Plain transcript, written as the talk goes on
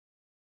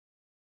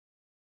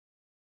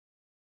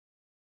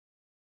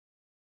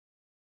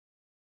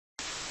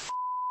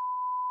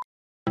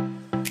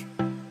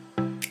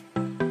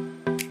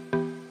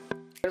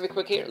Gonna be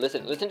quick here.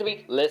 Listen to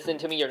me. Listen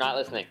to me. You're not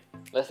listening.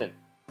 Listen.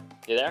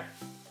 You there?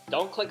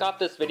 Don't click off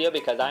this video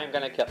because I am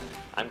gonna kill.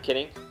 I'm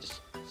kidding.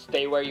 Just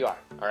stay where you are.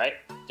 All right?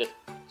 Just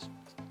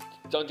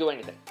don't do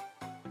anything.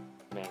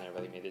 Man, I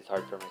really made this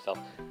hard for myself.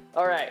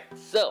 All right.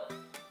 So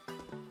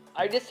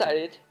I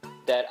decided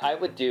that I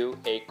would do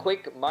a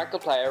quick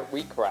Markiplier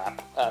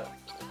recap.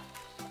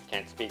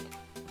 Can't speak.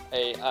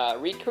 A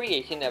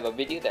recreation of a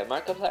video that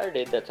Markiplier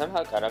did that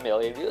somehow got 1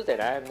 million views,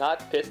 and I am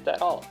not pissed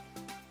at all.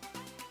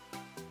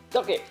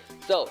 Okay,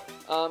 so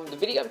the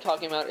video I'm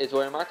talking about is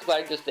where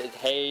Markiplier just says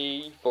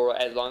hey for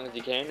as long as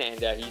he can, and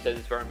he says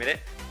it for a minute.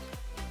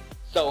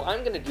 So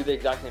I'm gonna do the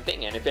exact same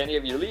thing, and if any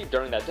of you leave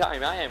during that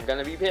time, I am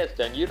gonna be pissed,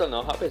 and you don't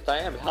know how pissed I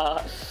am.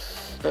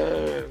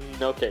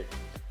 Okay,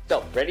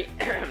 so ready?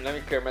 Let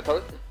me clear my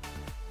throat.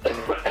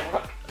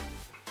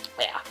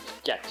 yeah,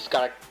 just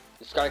gotta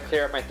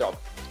clear up my throat,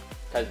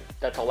 cause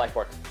that's how life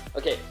works.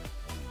 Okay,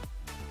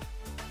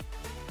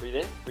 breathe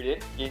in,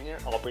 get in here,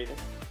 all breathe in.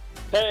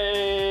 I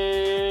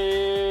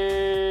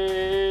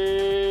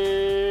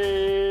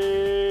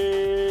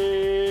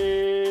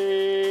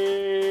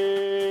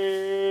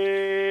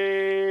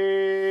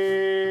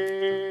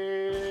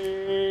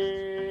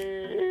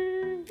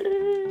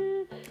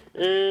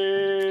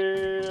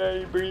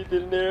breathed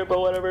in there, but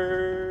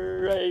whatever.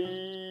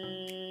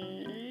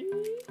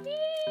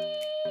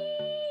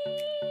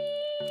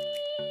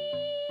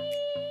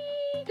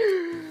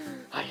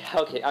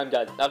 Okay, I'm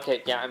done.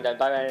 Okay, yeah, I'm done.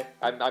 Bye-bye.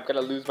 I'm gonna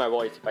lose my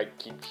voice if I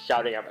keep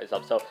shouting at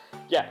myself. So,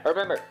 yeah,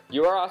 remember,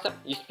 you are awesome.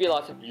 You should feel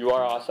awesome. You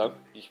are awesome.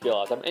 You should feel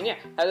awesome. And yeah,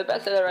 have the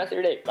best of the rest of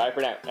your day. Bye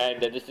for now.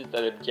 And this is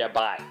yeah,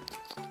 bye.